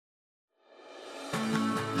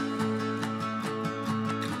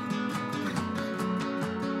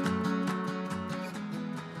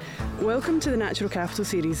Welcome to the Natural Capital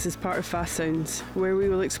series as part of Fast Sounds, where we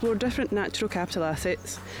will explore different natural capital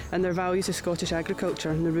assets and their value to Scottish agriculture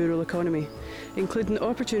and the rural economy, including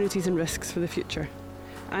opportunities and risks for the future.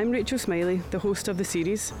 I'm Rachel Smiley, the host of the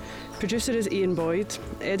series. Producer is Ian Boyd,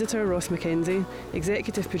 editor Ross Mackenzie,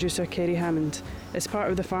 executive producer Kerry Hammond, as part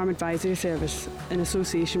of the Farm Advisory Service in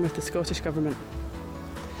association with the Scottish Government.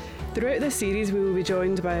 Throughout this series we will be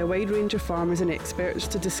joined by a wide range of farmers and experts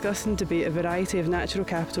to discuss and debate a variety of natural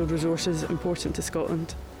capital resources important to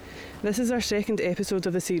Scotland. This is our second episode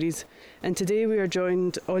of the series, and today we are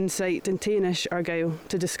joined on site in Tainish, Argyll,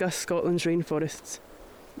 to discuss Scotland's rainforests.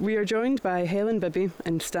 We are joined by Helen Bibby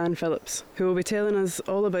and Stan Phillips, who will be telling us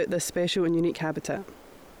all about this special and unique habitat.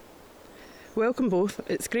 Welcome both,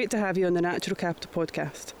 it's great to have you on the Natural Capital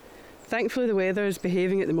podcast. Thankfully the weather is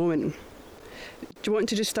behaving at the moment. Do you want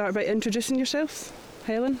to just start by introducing yourselves,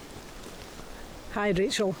 Helen? Hi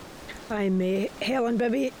Rachel, I'm Helen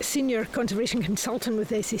Bibby, Senior Conservation Consultant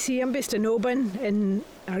with SEC. I'm based in Oban in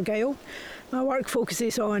Argyll. My work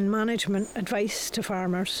focuses on management advice to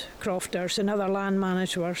farmers, crofters and other land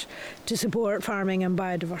managers to support farming and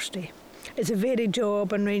biodiversity. It's a varied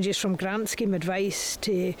job and ranges from grant scheme advice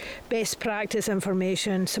to best practice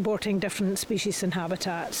information, supporting different species and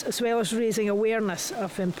habitats, as well as raising awareness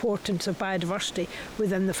of the importance of biodiversity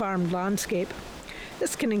within the farmed landscape.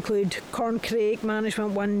 This can include corncrake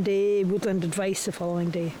management one day, woodland advice the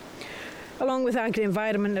following day. Along with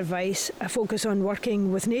agri-environment advice, I focus on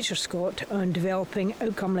working with Nature Scot on developing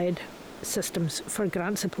outcome-led systems for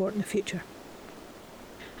grant support in the future.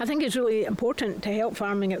 I think it's really important to help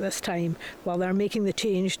farming at this time while they're making the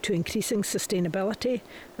change to increasing sustainability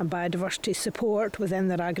and biodiversity support within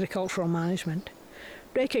their agricultural management,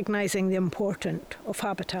 recognising the importance of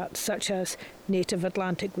habitats such as native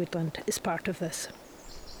Atlantic woodland is part of this.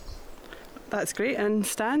 That's great. And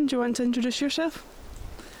Stan, do you want to introduce yourself?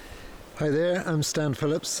 Hi there, I'm Stan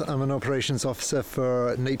Phillips. I'm an operations officer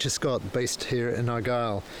for Nature Scot based here in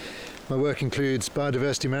Argyll. My work includes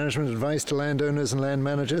biodiversity management advice to landowners and land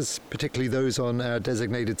managers, particularly those on our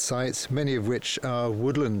designated sites, many of which are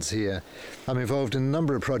woodlands here. I'm involved in a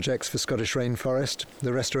number of projects for Scottish Rainforest,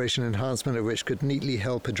 the restoration and enhancement of which could neatly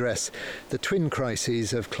help address the twin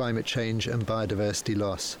crises of climate change and biodiversity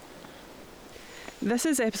loss. This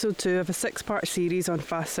is episode 2 of a 6-part series on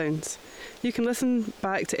Fast Sounds. You can listen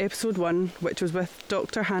back to episode 1, which was with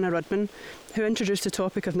Dr. Hannah Rudman, who introduced the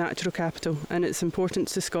topic of natural capital and its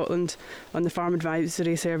importance to Scotland on the Farm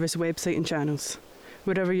Advisory Service website and channels,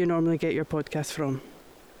 wherever you normally get your podcast from.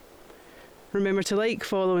 Remember to like,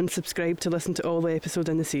 follow and subscribe to listen to all the episodes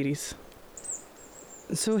in the series.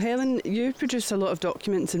 So Helen, you produce a lot of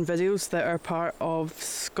documents and videos that are part of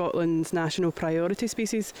Scotland's national priority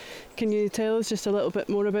species. Can you tell us just a little bit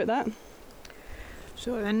more about that?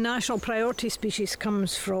 So the national priority species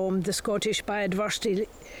comes from the Scottish Biodiversity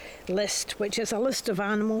List, which is a list of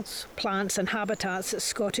animals, plants and habitats that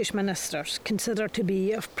Scottish ministers consider to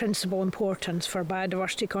be of principal importance for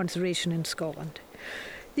biodiversity conservation in Scotland.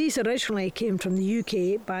 These originally came from the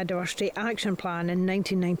UK Biodiversity Action Plan in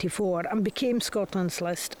 1994 and became Scotland's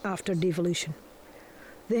list after devolution.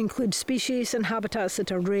 They include species and habitats that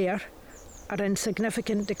are rare, are in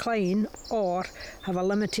significant decline or have a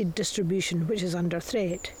limited distribution which is under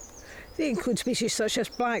threat. They include species such as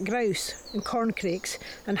black grouse and corncrakes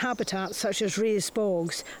and habitats such as raised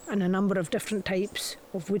bogs and a number of different types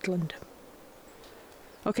of woodland.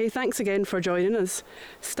 Okay, thanks again for joining us.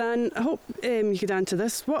 Stan, I hope you could answer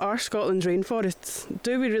this. What are Scotland's rainforests?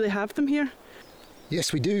 Do we really have them here?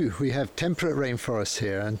 Yes, we do. We have temperate rainforests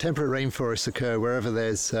here, and temperate rainforests occur wherever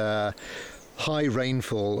there's high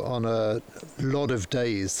rainfall on a lot of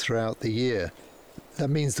days throughout the year. That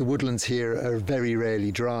means the woodlands here are very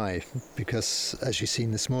rarely dry because, as you've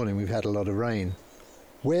seen this morning, we've had a lot of rain.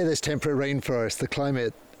 Where there's temperate rainforest, the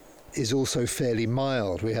climate is also fairly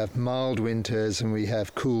mild. We have mild winters and we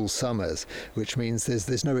have cool summers, which means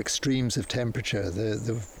there's no extremes of temperature.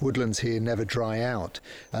 The woodlands here never dry out,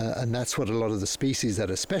 and that's what a lot of the species that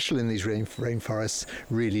are special in these rainforests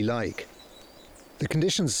really like. The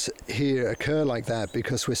conditions here occur like that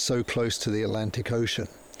because we're so close to the Atlantic Ocean,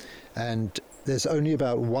 and there's only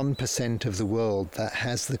about 1% of the world that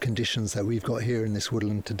has the conditions that we've got here in this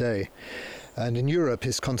woodland today. And in Europe,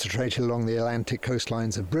 it's concentrated along the Atlantic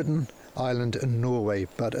coastlines of Britain, Ireland and Norway,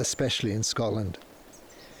 but especially in Scotland.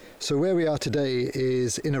 So where we are today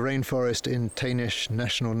is in a rainforest in Tainish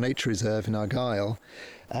National Nature Reserve in Argyll,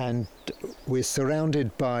 and we're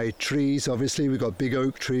surrounded by trees. Obviously we've got big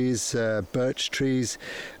oak trees, birch trees,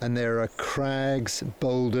 and there are crags,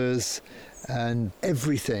 boulders and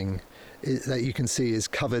everything that you can see is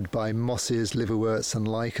covered by mosses, liverworts and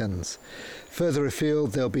lichens. Further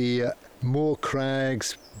afield there'll be more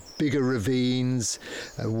crags, bigger ravines,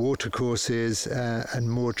 watercourses and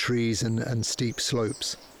more trees and steep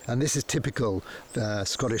slopes. And this is typical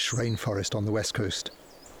Scottish rainforest on the west coast.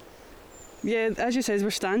 Yeah, as you said, we're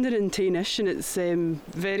standing in Tainish and it's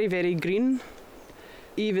very, very green.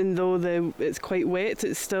 Even though it's quite wet,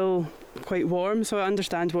 it's still quite warm, so I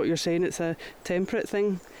understand what you're saying, it's a temperate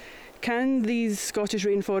thing. Can these Scottish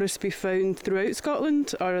rainforests be found throughout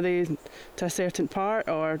Scotland, or are they to a certain part?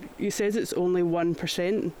 Or you said it's only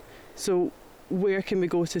 1%, so where can we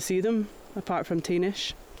go to see them, apart from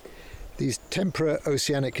Tainish? These temperate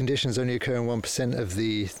oceanic conditions only occur in 1% of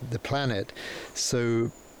the planet,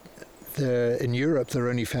 so in Europe they're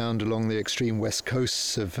only found along the extreme west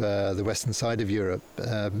coasts of the western side of Europe,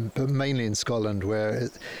 but mainly in Scotland, where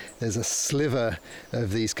there's a sliver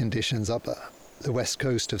of these conditions up the west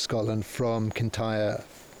coast of Scotland from Kintyre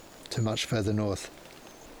to much further north.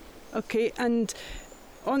 Okay, and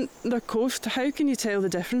on the coast, how can you tell the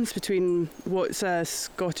difference between what's a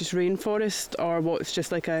Scottish rainforest or what's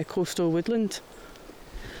just like a coastal woodland?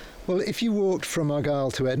 Well, if you walked from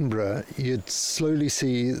Argyll to Edinburgh, you'd slowly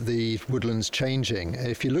see the woodlands changing.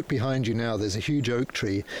 If you look behind you now, there's a huge oak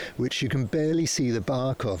tree, which you can barely see the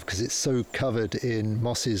bark of because it's so covered in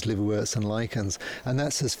mosses, liverworts and lichens, and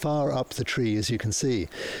that's as far up the tree as you can see.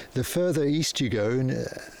 The further east you go,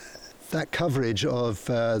 that coverage of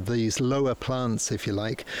these lower plants, if you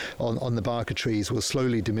like, on the bark of trees will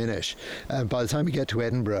slowly diminish. By the time you get to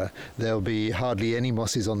Edinburgh, there'll be hardly any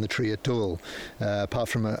mosses on the tree at all, apart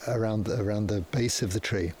from around the base of the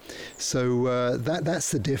tree. So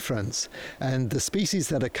that's the difference. And the species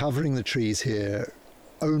that are covering the trees here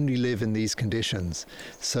only live in these conditions,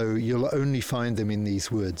 so you'll only find them in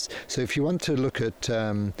these woods. So if you want to look at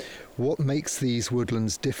what makes these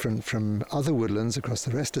woodlands different from other woodlands across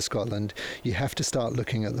the rest of Scotland, you have to start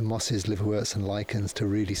looking at the mosses, liverworts and lichens to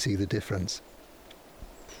really see the difference.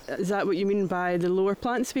 Is that what you mean by the lower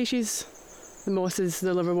plant species? The mosses,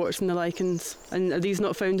 the liverworts and the lichens? And are these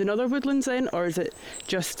not found in other woodlands then, or is it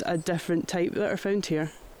just a different type that are found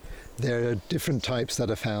here? There are different types that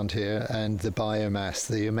are found here, and the biomass,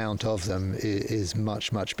 the amount of them, is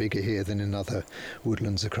much, much bigger here than in other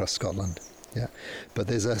woodlands across Scotland. Yeah, but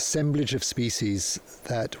there's an assemblage of species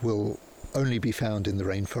that will only be found in the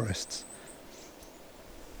rainforests.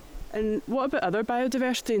 And what about other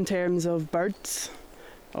biodiversity in terms of birds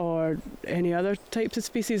or any other types of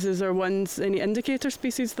species? Is there any indicator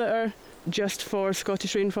species that are just for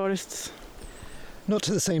Scottish rainforests? Not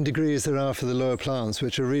to the same degree as there are for the lower plants,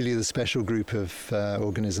 which are really the special group of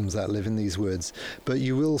organisms that live in these woods. But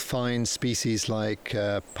you will find species like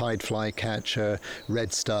pied flycatcher,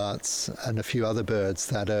 redstarts, and a few other birds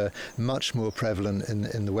that are much more prevalent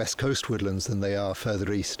in the west coast woodlands than they are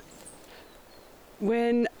further east.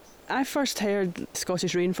 When I first heard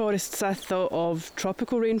Scottish rainforests, I thought of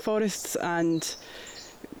tropical rainforests and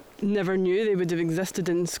never knew they would have existed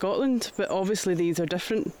in Scotland, but obviously these are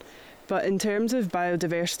different. But in terms of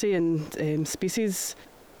biodiversity and species,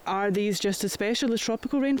 are these just as special as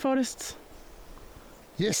tropical rainforests?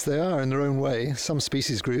 Yes, they are in their own way. Some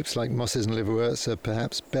species groups like mosses and liverworts are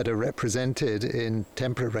perhaps better represented in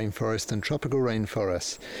temperate rainforests than tropical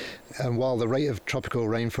rainforests. And while the rate of tropical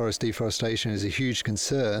rainforest deforestation is a huge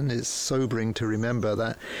concern, it's sobering to remember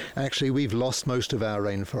that actually we've lost most of our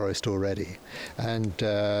rainforest already. And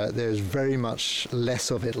there's very much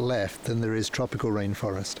less of it left than there is tropical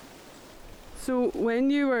rainforest. So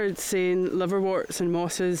when you were saying liverworts and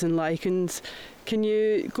mosses and lichens, can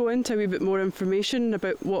you go into a wee bit more information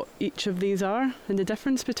about what each of these are and the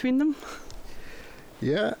difference between them?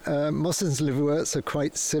 Yeah, mosses and liverworts are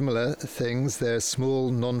quite similar things. They're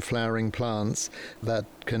small non-flowering plants that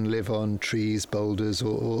can live on trees, boulders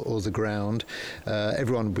or the ground.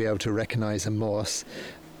 Everyone will be able to recognise a moss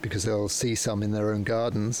because they'll see some in their own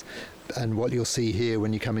gardens. And what you'll see here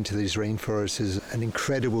when you come into these rainforests is an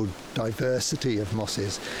incredible diversity of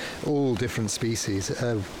mosses, all different species.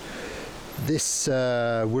 This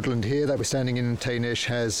woodland here that we're standing in Tainish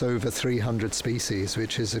has over 300 species,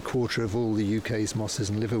 which is a quarter of all the UK's mosses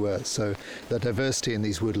and liverworts. So the diversity in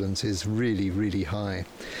these woodlands is really, really high.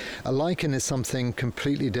 A lichen is something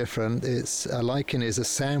completely different. A lichen is a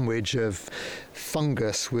sandwich of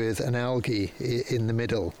fungus with an algae in the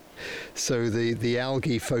middle. So the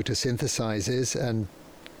algae photosynthesizes and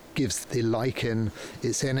gives the lichen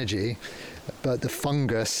its energy, but the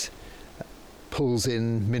fungus pulls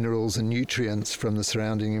in minerals and nutrients from the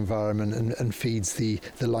surrounding environment and feeds the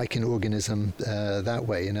lichen organism that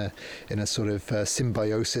way in a sort of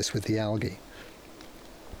symbiosis with the algae.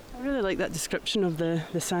 I really like that description of the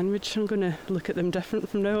sandwich. I'm going to look at them different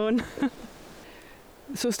from now on.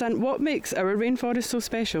 So Stan, what makes our rainforest so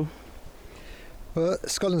special? Well,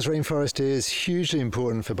 Scotland's rainforest is hugely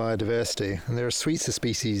important for biodiversity, and there are suites of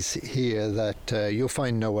species here that you'll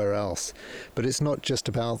find nowhere else. But it's not just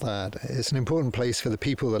about that. It's an important place for the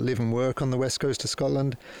people that live and work on the west coast of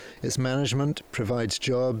Scotland. Its management provides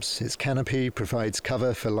jobs, its canopy provides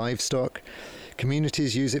cover for livestock.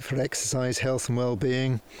 Communities use it for exercise, health and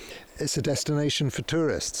well-being. It's a destination for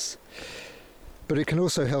tourists. But it can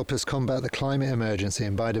also help us combat the climate emergency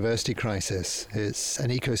and biodiversity crisis. It's an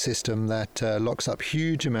ecosystem that locks up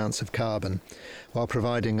huge amounts of carbon while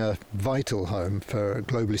providing a vital home for a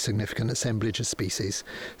globally significant assemblage of species,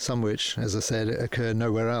 some which, as I said, occur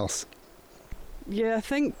nowhere else. Yeah, I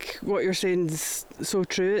think what you're saying is so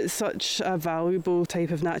true. It's such a valuable type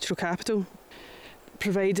of natural capital,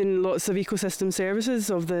 providing lots of ecosystem services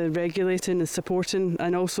of the regulating and supporting,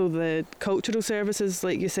 and also the cultural services,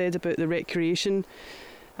 like you said, about the recreation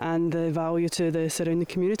and the value to the surrounding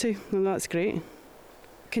community. Well, that's great.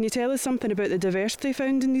 Can you tell us something about the diversity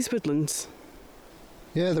found in these woodlands?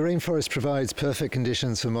 Yeah, the rainforest provides perfect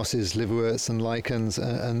conditions for mosses, liverworts and lichens,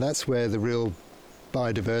 and that's where the real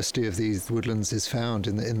biodiversity of these woodlands is found,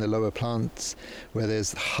 in the lower plants, where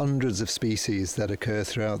there's hundreds of species that occur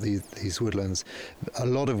throughout these woodlands, a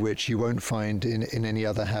lot of which you won't find in any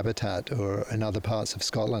other habitat or in other parts of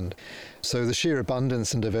Scotland. So the sheer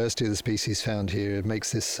abundance and diversity of the species found here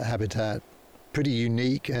makes this habitat pretty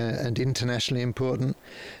unique and internationally important.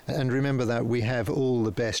 And remember that we have all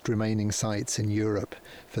the best remaining sites in Europe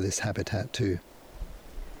for this habitat too.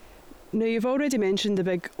 Now, you've already mentioned the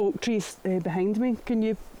big oak trees behind me. Can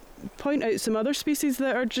you point out some other species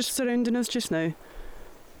that are just surrounding us just now?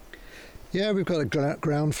 Yeah, we've got a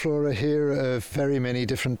ground flora here of very many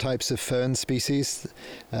different types of fern species.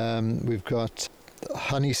 We've got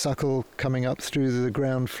honeysuckle coming up through the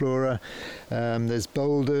ground flora. There's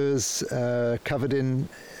boulders covered in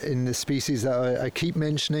the species that I keep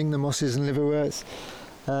mentioning, the mosses and liverworts.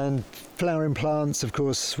 And flowering plants, of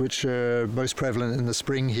course, which are most prevalent in the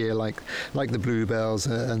spring here, like the bluebells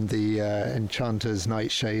and the enchanter's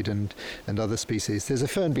nightshade and other species. There's a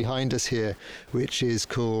fern behind us here, which is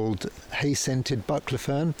called hay-scented buckler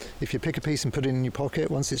fern. If you pick a piece and put it in your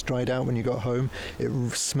pocket, once it's dried out when you got home, it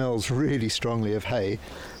smells really strongly of hay.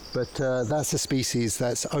 But that's a species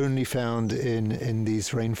that's only found in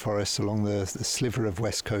these rainforests along the sliver of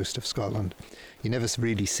west coast of Scotland. You never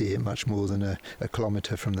really see it much more than a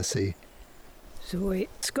kilometre from the sea. So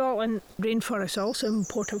Scotland rainforests are also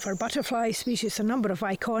important for butterfly species. A number of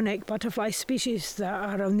iconic butterfly species that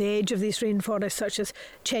are on the edge of these rainforests, such as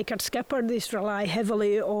checkered skipper. These rely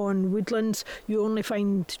heavily on woodlands. You only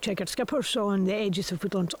find checkered skippers on the edges of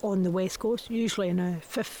woodlands on the west coast, usually in a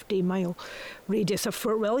 50-mile radius of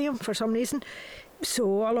Fort William for some reason.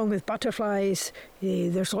 So along with butterflies,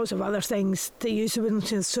 there's lots of other things that use the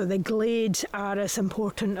woodlands. So the glades are as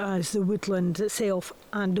important as the woodland itself,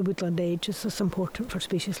 and the woodland edge is as important for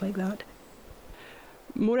species like that.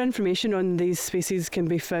 More information on these species can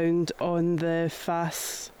be found on the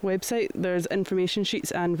FAS website. There's information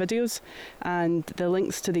sheets and videos, and the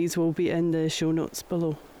links to these will be in the show notes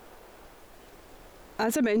below.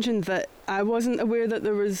 As I mentioned, that I wasn't aware that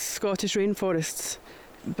there was Scottish rainforests,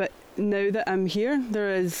 but now that I'm here,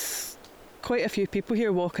 there is quite a few people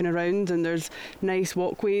here walking around, and there's nice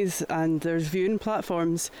walkways and there's viewing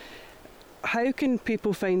platforms. How can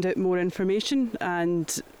people find out more information, and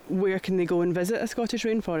where can they go and visit a Scottish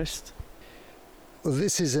rainforest? Well,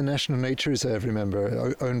 this is a national nature reserve,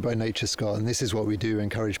 remember, owned by Nature Scot, and this is what we do,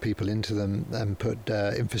 encourage people into them and put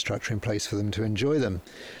infrastructure in place for them to enjoy them.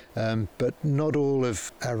 But not all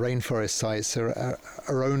of our rainforest sites are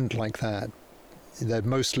owned like that. They're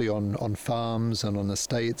mostly on farms and on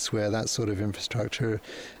estates where that sort of infrastructure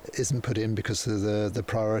isn't put in because of the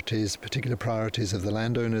particular priorities of the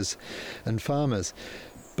landowners and farmers.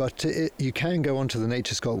 But you can go onto the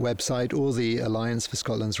Nature Scot website or the Alliance for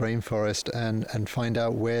Scotland's Rainforest and find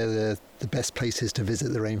out where the best places to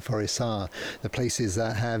visit the rainforests are. The places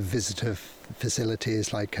that have visitor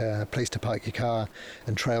facilities, like a place to park your car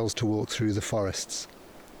and trails to walk through the forests.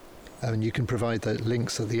 And you can provide the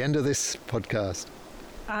links at the end of this podcast.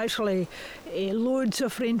 Actually, loads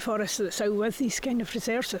of rainforests that's out with these kind of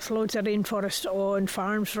reserves. There's loads of rainforest on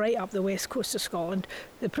farms right up the west coast of Scotland.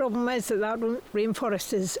 The problem is that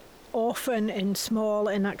rainforest is often in small,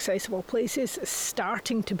 inaccessible places. It's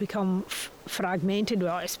starting to become fragmented.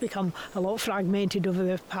 Well, it's become a lot fragmented over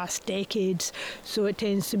the past decades. So it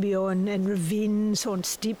tends to be in ravines, on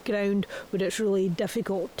steep ground, where it's really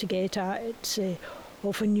difficult to get at. It's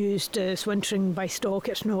often used as wintering by stock.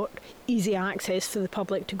 It's not easy access for the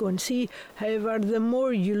public to go and see. However, the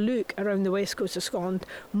more you look around the west coast of Scotland,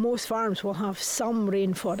 most farms will have some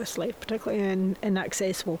rainforest left, particularly in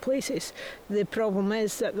inaccessible places. The problem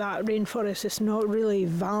is that rainforest is not really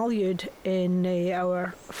valued in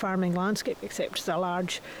our farming landscape, except as a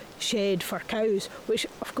large shed for cows, which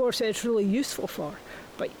of course it's really useful for.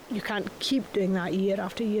 But you can't keep doing that year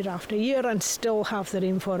after year after year and still have the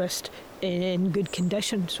rainforest in good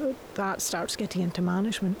condition. So that starts getting into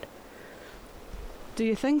management. Do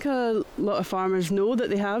you think a lot of farmers know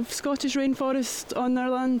that they have Scottish rainforest on their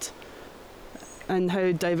land and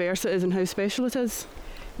how diverse it is and how special it is?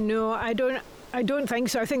 No, I don't think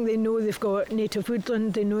so. I think they know they've got native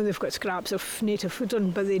woodland, they know they've got scraps of native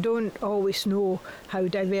woodland, but they don't always know how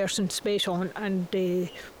diverse and special and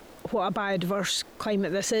what a biodiverse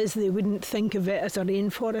climate this is. They wouldn't think of it as a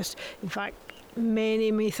rainforest. In fact,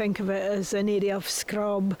 many may think of it as an area of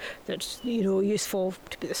scrub that's useful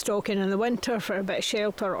to put the stock in the winter for a bit of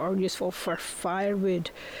shelter, or useful for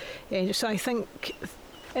firewood. So I think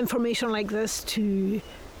information like this to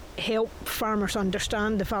help farmers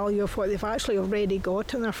understand the value of what they've actually already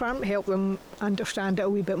got in their farm, help them understand it a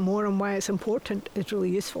wee bit more and why it's important, is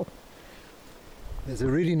really useful. There's a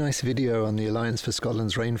really nice video on the Alliance for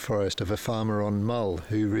Scotland's Rainforest of a farmer on Mull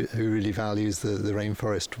who really values the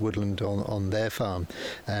rainforest woodland on their farm,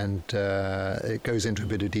 and it goes into a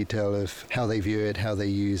bit of detail of how they view it, how they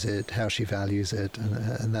use it, how she values it,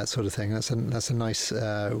 and that sort of thing. That's a nice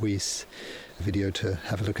wee video to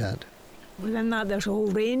have a look at. Within that, there's a whole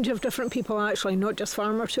range of different people, actually, not just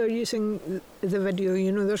farmers who are using the video.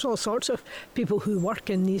 There's all sorts of people who work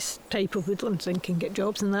in these type of woodlands and can get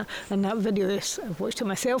jobs in that. And that video, I've watched it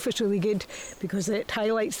myself, is really good because it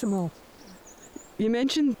highlights them all. You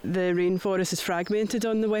mentioned the rainforest is fragmented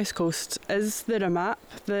on the west coast. Is there a map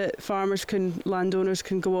that landowners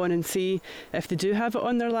can go on and see if they do have it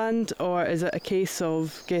on their land, or is it a case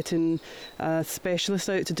of getting a specialist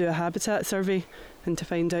out to do a habitat survey and to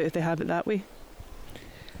find out if they have it that way?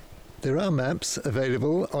 There are maps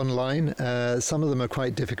available online. Some of them are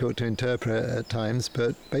quite difficult to interpret at times,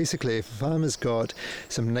 but basically if a farmer's got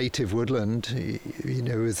some native woodland,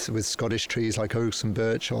 with Scottish trees like oaks and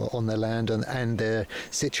birch on their land, and they're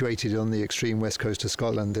situated on the extreme west coast of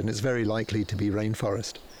Scotland, then it's very likely to be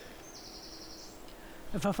rainforest.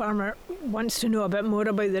 If a farmer wants to know a bit more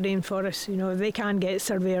about the rainforest, they can get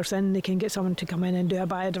surveyors in, they can get someone to come in and do a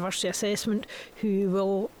biodiversity assessment who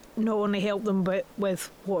will not only help them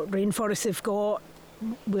with what rainforests they've got,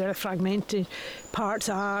 where the fragmented parts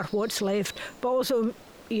are, what's left, but also,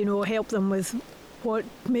 help them with what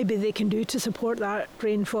maybe they can do to support that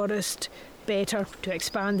rainforest better, to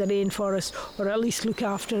expand the rainforest, or at least look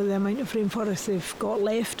after the amount of rainforest they've got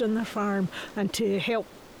left on their farm, and to help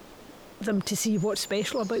them to see what's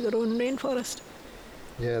special about their own rainforest.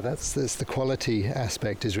 Yeah, that's the quality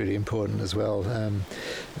aspect is really important as well.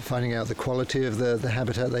 Finding out the quality of the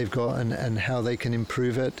habitat they've got and how they can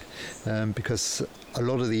improve it, because a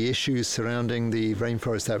lot of the issues surrounding the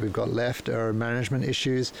rainforest that we've got left are management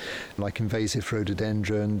issues, like invasive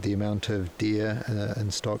rhododendron, the amount of deer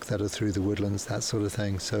and stock that are through the woodlands, that sort of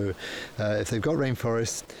thing. So if they've got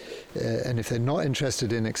rainforests, and if they're not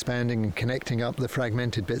interested in expanding and connecting up the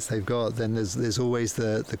fragmented bits they've got, then there's always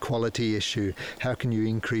the quality issue. How can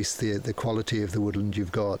you increase the quality of the woodland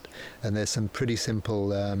you've got? And there's some pretty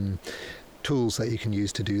simple tools that you can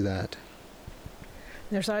use to do that.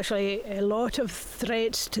 There's actually a lot of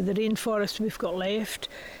threats to the rainforest we've got left.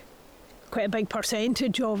 Quite a big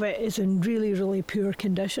percentage of it is in really, really poor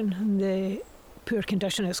condition. And the poor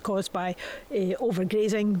condition is caused by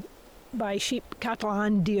overgrazing by sheep, cattle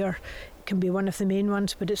and deer. Can be one of the main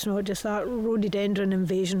ones, but it's not just that. Rhododendron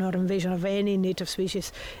invasion, or invasion of any native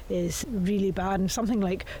species, is really bad, and something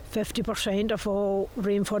like 50% of all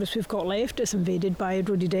rainforest we've got left is invaded by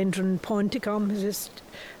rhododendron ponticum.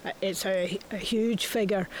 It's a huge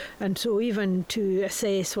figure, and so even to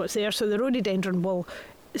assess what's there, so the rhododendron will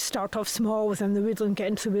start off small within the woodland, get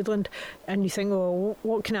into the woodland, and you think, well,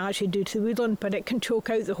 what can it actually do to the woodland? But it can choke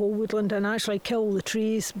out the whole woodland and actually kill the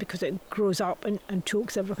trees because it grows up and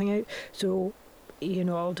chokes everything out. So,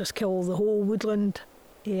 it'll just kill the whole woodland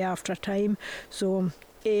after a time. So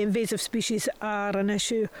invasive species are an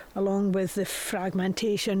issue, along with the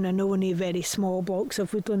fragmentation and only very small blocks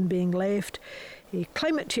of woodland being left.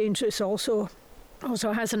 Climate change is also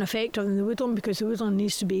has an effect on the woodland, because the woodland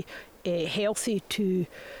needs to be healthy to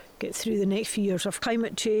get through the next few years of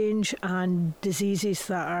climate change and diseases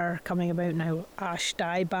that are coming about now, ash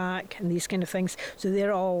dieback and these kind of things. So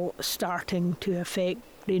they're all starting to affect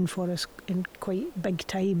rainforests in quite big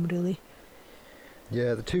time, really.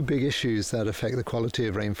 Yeah, the two big issues that affect the quality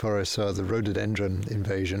of rainforests are the rhododendron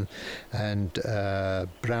invasion and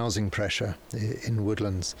browsing pressure in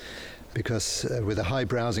woodlands. Because with a high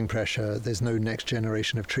browsing pressure, there's no next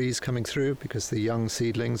generation of trees coming through because the young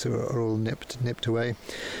seedlings are all nipped away.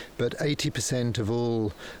 But 80% of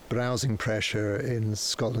all browsing pressure in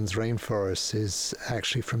Scotland's rainforests is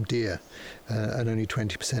actually from deer, and only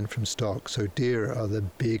 20% from stock. So deer are the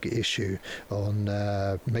big issue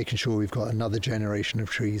on making sure we've got another generation of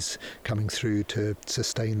trees coming through to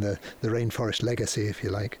sustain the rainforest legacy, if you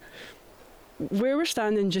like. Where we're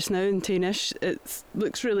standing just now in Tainish, it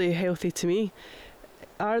looks really healthy to me.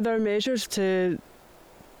 Are there measures to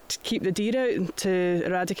keep the deer out and to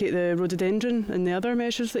eradicate the rhododendron and the other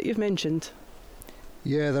measures that you've mentioned?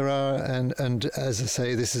 Yeah, there are, and as I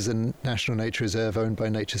say, this is a national nature reserve owned by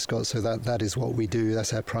Nature Scot, so that is what we do.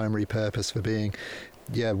 That's our primary purpose for being.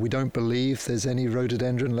 Yeah, we don't believe there's any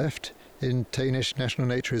rhododendron left in Tainish National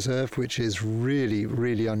Nature Reserve, which is really,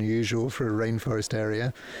 really unusual for a rainforest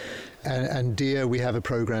area. And deer, we have a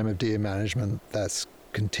program of deer management that's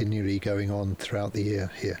continually going on throughout the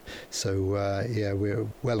year here. So, yeah, we're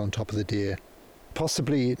well on top of the deer.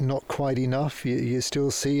 Possibly not quite enough. You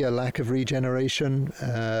still see a lack of regeneration,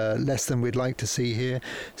 less than we'd like to see here.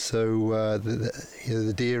 So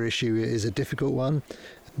the deer issue is a difficult one.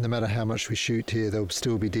 No matter how much we shoot here, there'll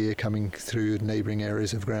still be deer coming through neighbouring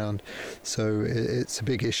areas of ground. So it's a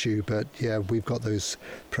big issue, but yeah, we've got those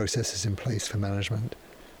processes in place for management.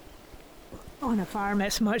 On a farm,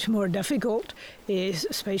 it's much more difficult,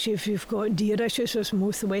 especially if you've got deer issues, as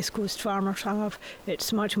most of the West Coast farmers have.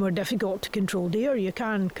 It's much more difficult to control deer. You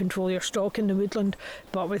can control your stock in the woodland,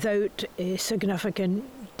 but without a significant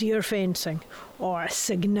deer fencing or a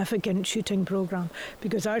significant shooting programme,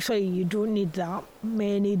 because actually you don't need that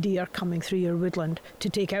many deer coming through your woodland to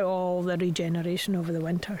take out all the regeneration over the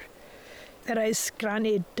winter. There is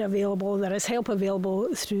grant available, there is help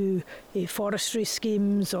available through forestry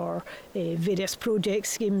schemes or various project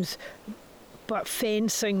schemes, but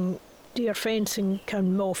deer fencing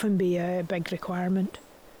can often be a big requirement.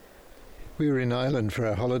 We were in Ireland for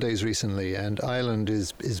our holidays recently, and Ireland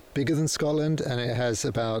is bigger than Scotland, and it has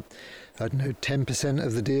about, 10%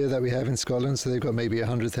 of the deer that we have in Scotland. So they've got maybe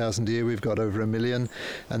 100,000 deer, we've got over 1 million,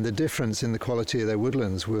 and the difference in the quality of their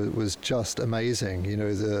woodlands was just amazing. You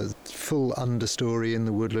know, the full understory in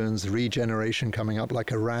the woodlands, regeneration coming up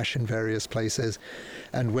like a rash in various places.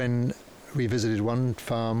 And when we visited one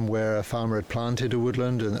farm where a farmer had planted a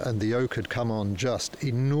woodland and the oak had come on just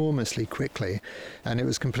enormously quickly, and it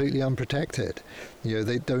was completely unprotected. You know,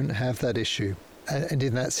 they don't have that issue. And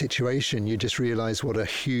in that situation, you just realise what a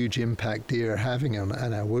huge impact deer are having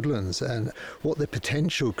on our woodlands and what the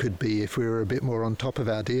potential could be if we were a bit more on top of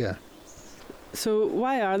our deer. So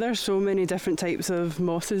why are there so many different types of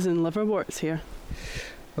mosses and liverworts here?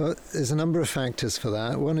 Well, there's a number of factors for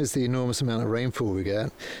that. One is the enormous amount of rainfall we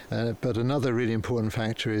get, but another really important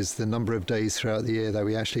factor is the number of days throughout the year that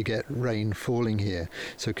we actually get rain falling here.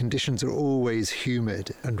 So conditions are always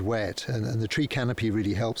humid and wet, and the tree canopy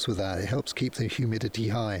really helps with that. It helps keep the humidity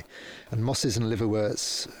high. And mosses and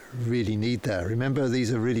liverworts really need that. Remember,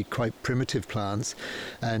 these are really quite primitive plants,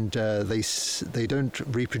 and they don't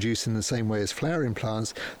reproduce in the same way as flowering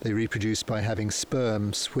plants. They reproduce by having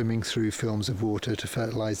sperm swimming through films of water to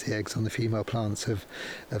fertilize the eggs on the female plants of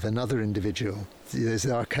another individual. There's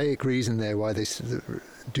an archaic reason there why they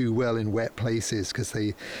do well in wet places, because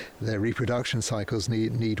their reproduction cycles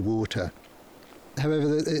need water.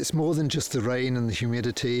 However, it's more than just the rain and the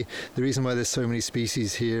humidity. The reason why there's so many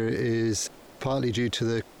species here is partly due to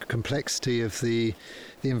the complexity of the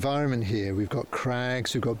environment here. We've got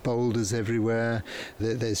crags, we've got boulders everywhere,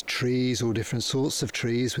 there's trees, all different sorts of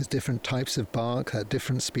trees with different types of bark that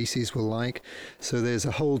different species will like. So there's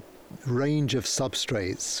a whole range of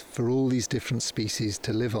substrates for all these different species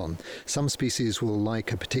to live on. Some species will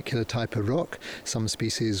like a particular type of rock, some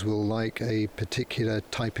species will like a particular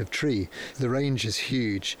type of tree. The range is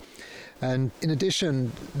huge. And in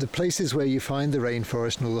addition, the places where you find the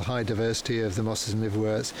rainforest and all the high diversity of the mosses and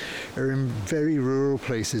liverworts are in very rural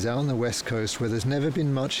places out on the west coast where there's never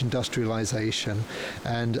been much industrialization,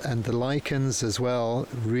 and the lichens as well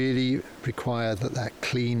really require that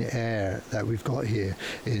clean air that we've got here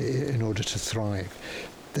in order to thrive.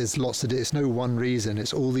 There's lots of it. It's no one reason.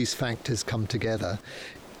 It's all these factors come together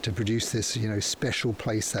to produce this, special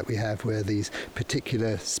place that we have where these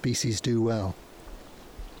particular species do well.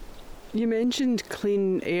 You mentioned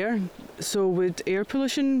clean air, so would air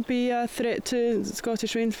pollution be a threat to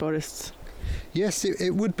Scottish rainforests? Yes,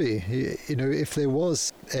 it would be. If there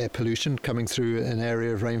was air pollution coming through an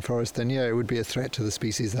area of rainforest, then yeah, it would be a threat to the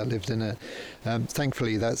species that lived in it.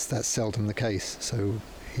 Thankfully, that's seldom the case. So,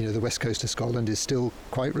 the west coast of Scotland is still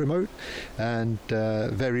quite remote and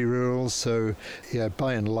very rural. So, yeah,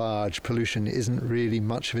 by and large, pollution isn't really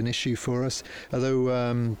much of an issue for us. Although,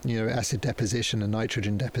 acid deposition and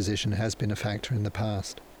nitrogen deposition has been a factor in the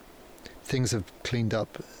past. Things have cleaned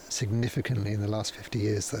up significantly in the last 50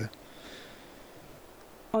 years, though.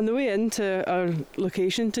 On the way into our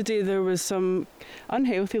location today, there was some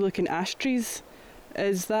unhealthy looking ash trees.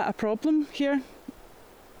 Is that a problem here?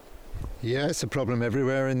 Yeah, it's a problem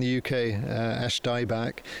everywhere in the UK. Ash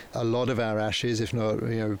dieback. A lot of our ashes, if not,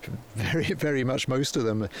 very, very much most of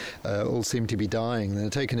them, all seem to be dying. They're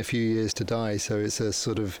taking a few years to die, so it's a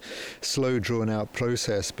sort of slow, drawn-out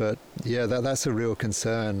process. But yeah, that's a real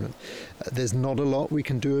concern. There's not a lot we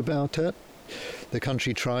can do about it. The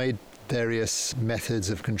country tried various methods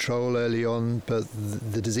of control early on, but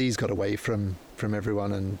the disease got away from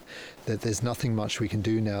everyone, and there's nothing much we can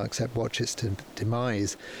do now except watch its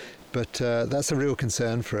demise. But that's a real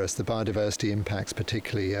concern for us, the biodiversity impacts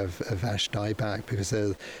particularly of ash dieback, because there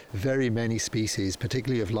are very many species,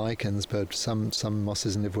 particularly of lichens, but some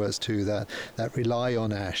mosses and liverworts too, that rely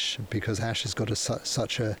on ash, because ash has got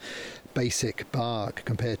such a basic bark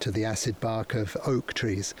compared to the acid bark of oak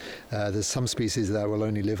trees. There's some species that will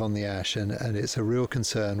only live on the ash, and it's a real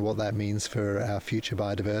concern what that means for our future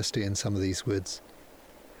biodiversity in some of these woods.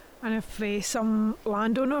 And if some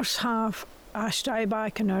landowners have ash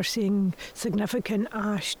dieback and are seeing significant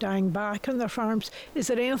ash dying back on their farms, is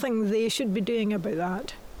there anything they should be doing about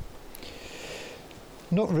that?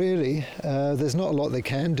 Not really. There's not a lot they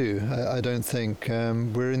can do, I don't think.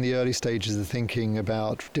 We're in the early stages of thinking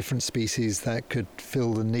about different species that could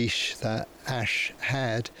fill the niche that ash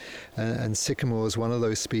had, and sycamore is one of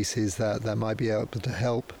those species that might be able to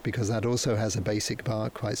help, because that also has a basic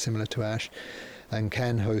bark quite similar to ash and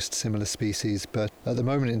can host similar species. But at the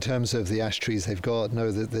moment, in terms of the ash trees they've got,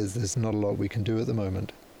 no, there's not a lot we can do at the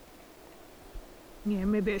moment. Yeah,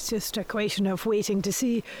 maybe it's just a question of waiting to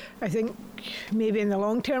see. I think maybe in the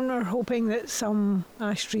long term we're hoping that some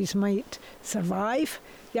ash trees might survive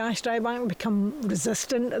the ash dieback and become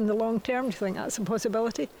resistant in the long term. Do you think that's a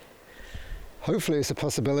possibility? Hopefully it's a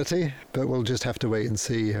possibility, but we'll just have to wait and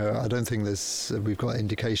see. I don't think we've got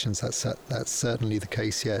indications that's certainly the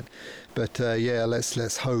case yet. But yeah,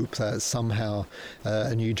 let's hope that somehow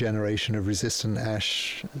a new generation of resistant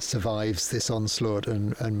ash survives this onslaught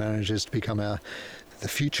and manages to become the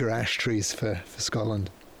future ash trees for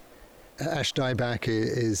Scotland. Ash dieback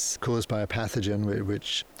is caused by a pathogen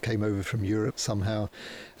which came over from Europe somehow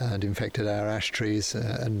and infected our ash trees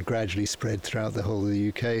and gradually spread throughout the whole of the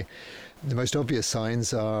UK. The most obvious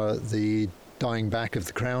signs are the dying back of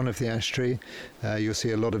the crown of the ash tree. You'll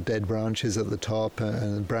see a lot of dead branches at the top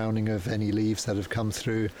and browning of any leaves that have come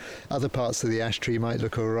through. Other parts of the ash tree might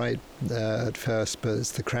look all right at first, but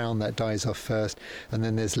it's the crown that dies off first, and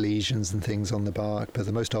then there's lesions and things on the bark. But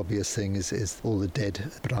the most obvious thing is all the dead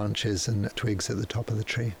branches and twigs at the top of the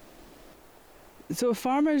tree. So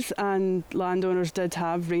farmers and landowners did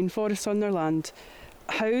have rainforests on their land.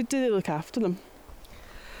 How do they look after them?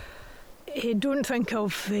 I don't think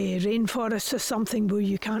of rainforests as something where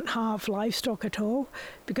you can't have livestock at all,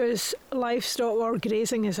 because livestock or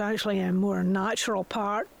grazing is actually a more natural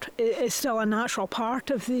part. It's still a natural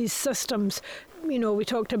part of these systems. You know, we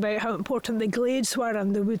talked about how important the glades were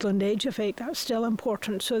and the woodland edge effect. That's still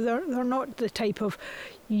important. So they're not the type of,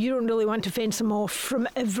 you don't really want to fence them off from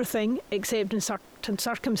everything except in certain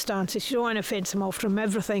circumstances. You don't want to fence them off from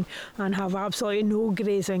everything and have absolutely no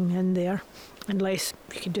grazing in there, unless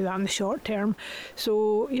you can do that in the short term.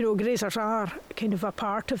 So, you know, grazers are kind of a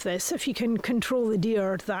part of this. If you can control the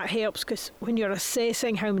deer, that helps, because when you're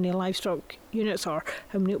assessing how many livestock units or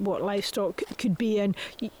what livestock could be in,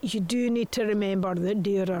 you do need to remember that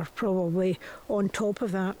deer are probably on top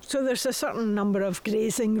of that. So there's a certain number of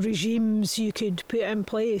grazing regimes you could put in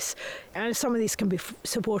place, and some of these can be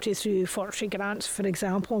supported through forestry grants, for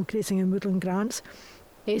example, grazing and woodland grants.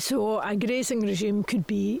 So a grazing regime could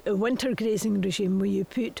be a winter grazing regime where you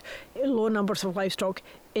put low numbers of livestock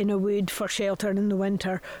in a wood for shelter in the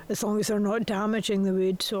winter, as long as they're not damaging the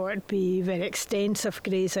wood. So it'd be very extensive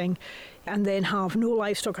grazing, and then have no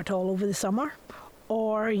livestock at all over the summer.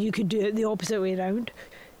 Or you could do it the opposite way around,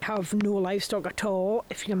 have no livestock at all.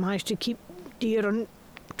 If you can manage to keep deer on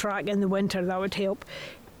track in the winter, that would help.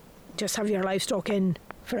 Just have your livestock in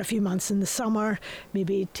for a few months in the summer,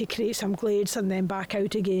 maybe to create some glades, and then back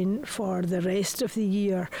out again for the rest of the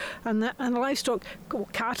year. And livestock,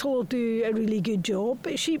 cattle will do a really good job,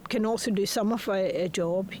 but sheep can also do some of a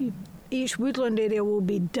job. each woodland area will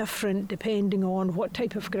be different depending on what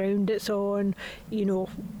type of ground it's on,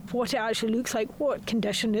 what it actually looks like, what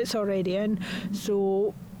condition it's already in.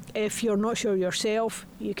 So if you're not sure yourself,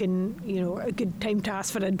 you can, a good time to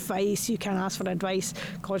ask for advice. You can ask for advice,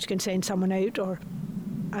 college can send someone out,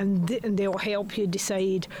 and they'll help you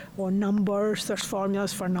decide on numbers. There's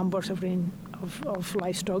formulas for numbers of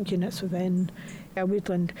livestock units within a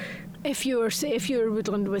woodland. If your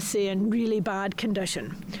woodland was, say, in really bad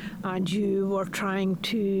condition and you were trying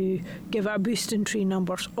to give it a boost in tree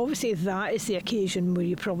numbers, obviously that is the occasion where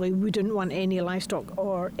you probably wouldn't want any livestock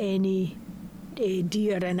or any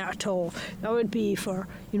deer in it at all. That would be for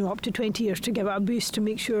up to 20 years to give it a boost to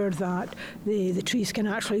make sure that the trees can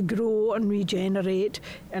actually grow and regenerate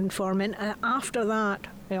and form. And after that,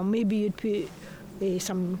 maybe you'd put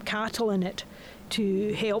some cattle in it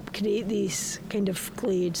to help create these kind of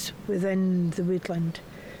glades within the woodland.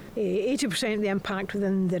 80% of the impact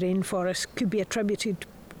within the rainforest could be attributed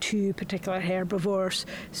to particular herbivores,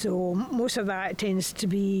 so most of that tends to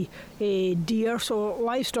be deer. So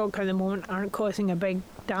livestock at the moment aren't causing a big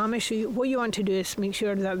damage. So what you want to do is make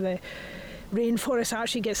sure that the rainforest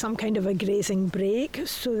actually gets some kind of a grazing break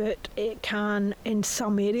so that it can, in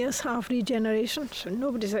some areas, have regeneration. So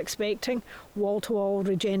nobody's expecting wall-to-wall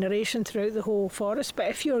regeneration throughout the whole forest, but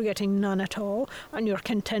if you're getting none at all and you're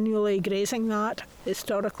continually grazing that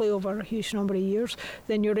historically over a huge number of years,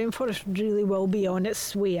 then your rainforest really will be on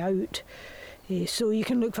its way out. So you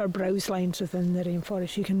can look for browse lines within the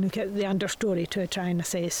rainforest. You can look at the understory to try and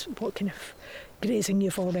assess what kind of grazing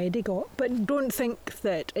you've already got. But don't think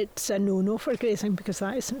that it's a no-no for grazing, because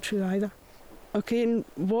that isn't true either. Okay, and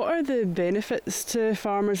what are the benefits to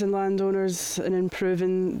farmers and landowners in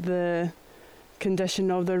improving the condition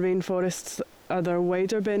of their rainforests? Are there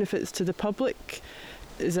wider benefits to the public?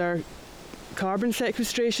 Is there carbon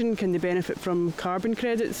sequestration? Can they benefit from carbon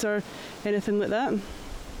credits or anything like that?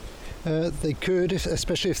 They could,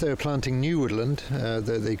 especially if they were planting new woodland,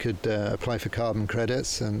 they could apply for carbon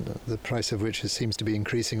credits, and the price of which seems to be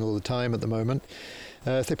increasing all the time at the moment.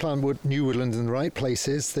 If they plant new woodland in the right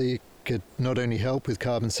places, they could not only help with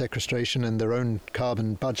carbon sequestration and their own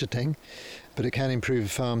carbon budgeting, but it can improve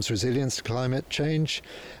farms' resilience to climate change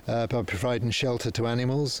by providing shelter to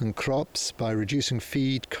animals and crops, by reducing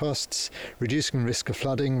feed costs, reducing risk of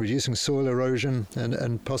flooding, reducing soil erosion,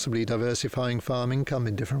 and possibly diversifying farm income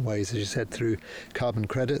in different ways, as you said, through carbon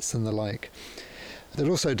credits and the like. They'll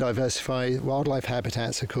also diversify wildlife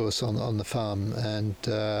habitats, of course, on the farm, and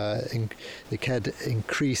they can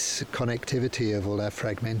increase connectivity of all our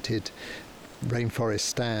fragmented rainforest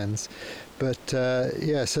stands. But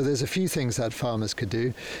so there's a few things that farmers could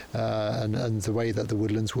do, and the way that the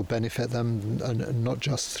woodlands will benefit them, and not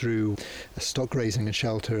just through stock grazing and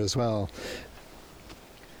shelter as well.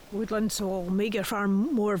 Woodlands will make your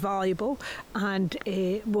farm more valuable, and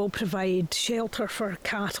will provide shelter for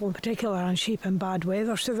cattle in particular and sheep in bad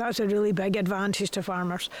weather. So that's a really big advantage to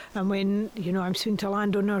farmers. And when I'm speaking to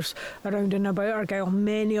landowners around and about Argyll,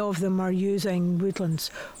 many of them are using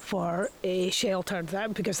woodlands for shelter,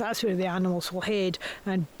 because that's where the animals will head,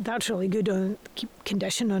 and that's really good on keep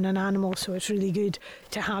condition on an animal. So it's really good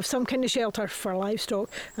to have some kind of shelter for livestock,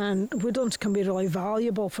 and woodlands can be really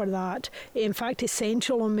valuable for that. In fact,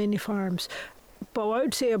 essential on many farms. But what I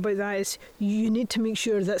would say about that is you need to make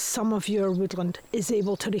sure that some of your woodland is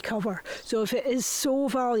able to recover. So if it is so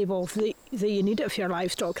valuable that you need it for your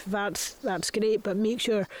livestock, that's great, but make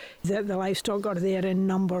sure that the livestock are there in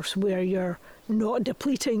numbers where you're not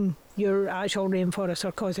depleting your actual rainforest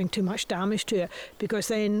or causing too much damage to it, because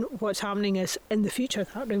then what's happening is in the future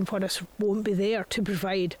that rainforest won't be there to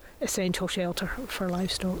provide essential shelter for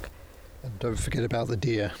livestock. And don't forget about the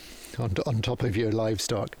deer on top of your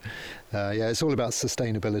livestock. It's all about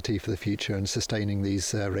sustainability for the future and sustaining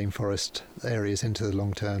these rainforest areas into the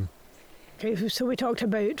long term. Okay, so we talked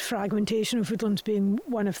about fragmentation of woodlands being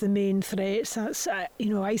one of the main threats. That's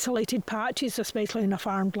isolated patches, especially in a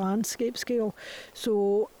farmed landscape scale.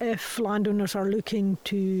 So if landowners are looking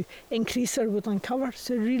to increase their woodland cover, it's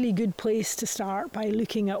a really good place to start by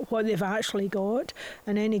looking at what they've actually got,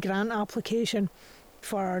 and any grant application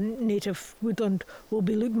for native woodland will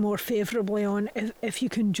be looked more favourably on if you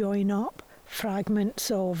can join up fragments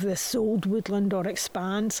of this old woodland or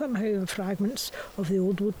expand somehow fragments of the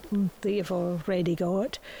old woodland that you've already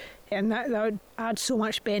got. And that would add so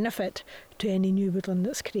much benefit to any new woodland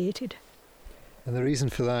that's created. And the reason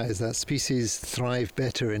for that is that species thrive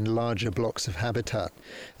better in larger blocks of habitat.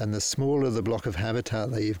 And the smaller the block of habitat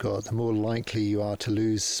that you've got, the more likely you are to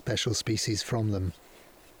lose special species from them.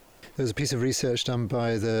 There was a piece of research done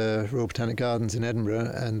by the Royal Botanic Gardens in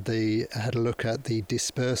Edinburgh, and they had a look at the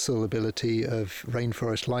dispersal ability of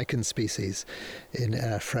rainforest lichen species in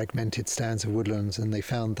fragmented stands of woodlands, and they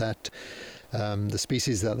found that the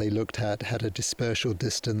species that they looked at had a dispersal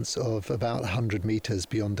distance of about 100 metres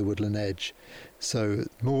beyond the woodland edge. So the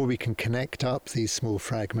more we can connect up these small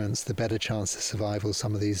fragments, the better chance of survival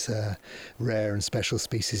some of these rare and special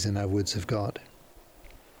species in our woods have got.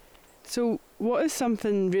 So what is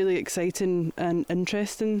something really exciting and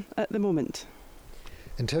interesting at the moment?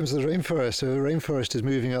 In terms of the rainforest is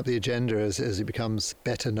moving up the agenda as it becomes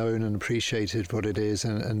better known and appreciated what it is,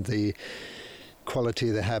 and the quality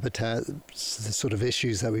of the habitat, the sort of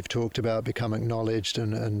issues that we've talked about become acknowledged,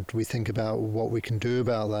 and we think about what we can do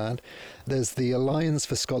about that. There's the Alliance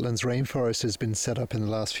for Scotland's Rainforest has been set up in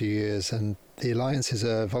the last few years, and the Alliance is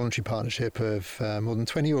a voluntary partnership of more than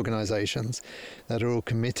 20 organisations that are all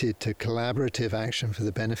committed to collaborative action for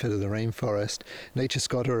the benefit of the rainforest. Nature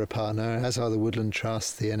Scot are a partner, as are the Woodland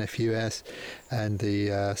Trust, the NFUS and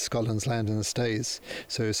the Scotland's Land and Estates.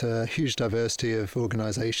 So it's a huge diversity of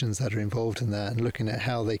organisations that are involved in that and looking at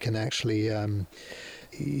how they can actually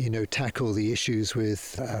tackle the issues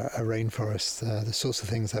with a rainforest, the sorts of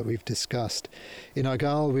things that we've discussed. In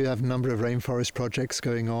Argyll, we have a number of rainforest projects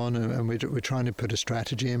going on, and we're trying to put a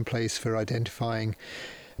strategy in place for identifying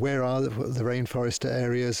where are the rainforest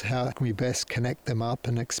areas, how can we best connect them up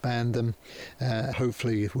and expand them.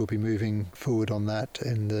 Hopefully we'll be moving forward on that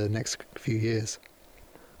in the next few years.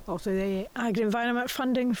 Also, the agri-environment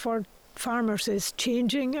funding for farmers is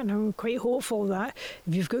changing, and I'm quite hopeful that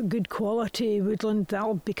if you've got good quality woodland,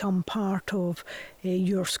 that'll become part of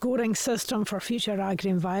your scoring system for future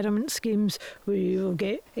agri-environment schemes, where you will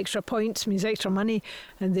get extra points, means extra money,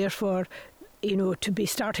 and therefore, to be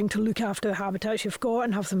starting to look after the habitats you've got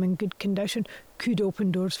and have them in good condition could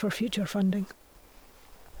open doors for future funding.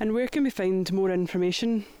 And where can we find more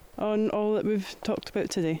information on all that we've talked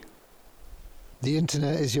about today? The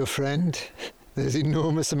internet is your friend. There's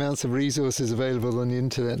enormous amounts of resources available on the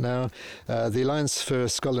internet now. The Alliance for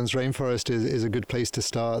Scotland's Rainforest is a good place to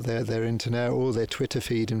start, their internet or their Twitter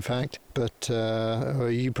feed, in fact. But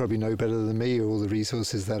you probably know better than me all the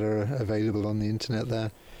resources that are available on the internet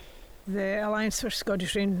there. The Alliance for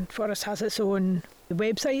Scottish Rainforest has its own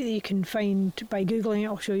website that you can find by Googling it.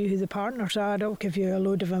 I'll show you who the partners are. It'll give you a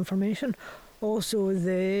load of information. Also,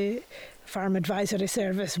 the Farm Advisory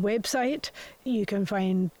Service website, you can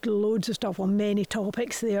find loads of stuff on many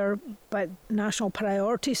topics there, but National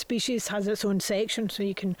Priority Species has its own section, so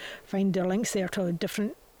you can find the links there to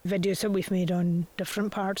different videos that we've made on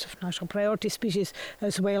different parts of National Priority Species,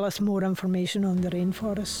 as well as more information on the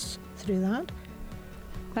rainforests through that.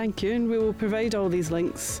 Thank you, and we will provide all these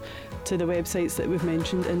links to the websites that we've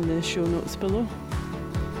mentioned in the show notes below.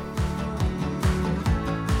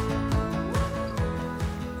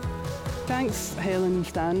 Thanks, Helen and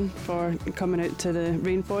Stan, for coming out to the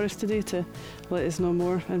rainforest today to let us know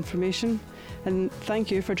more information. And thank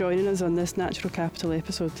you for joining us on this Natural Capital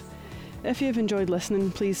episode. If you've enjoyed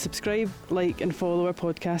listening, please subscribe, like and follow our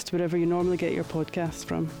podcast wherever you normally get your podcasts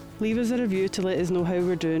from. Leave us a review to let us know how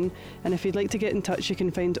we're doing, and if you'd like to get in touch, you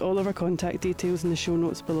can find all of our contact details in the show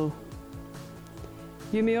notes below.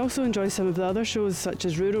 You may also enjoy some of the other shows such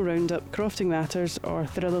as Rural Roundup, Crofting Matters or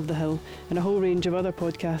Thrill of the Hill, and a whole range of other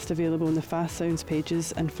podcasts available on the Fast Sounds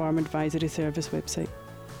pages and Farm Advisory Service website.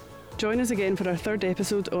 Join us again for our third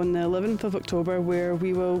episode on the 11th of October, where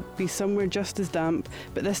we will be somewhere just as damp,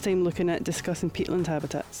 but this time looking at discussing peatland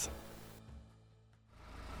habitats.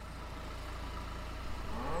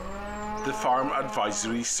 The Farm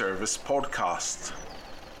Advisory Service podcast.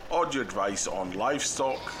 Audio advice on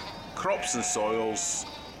livestock, crops and soils,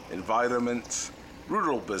 environment,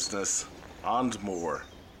 rural business and more.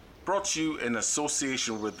 Brought to you in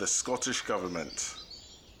association with the Scottish Government.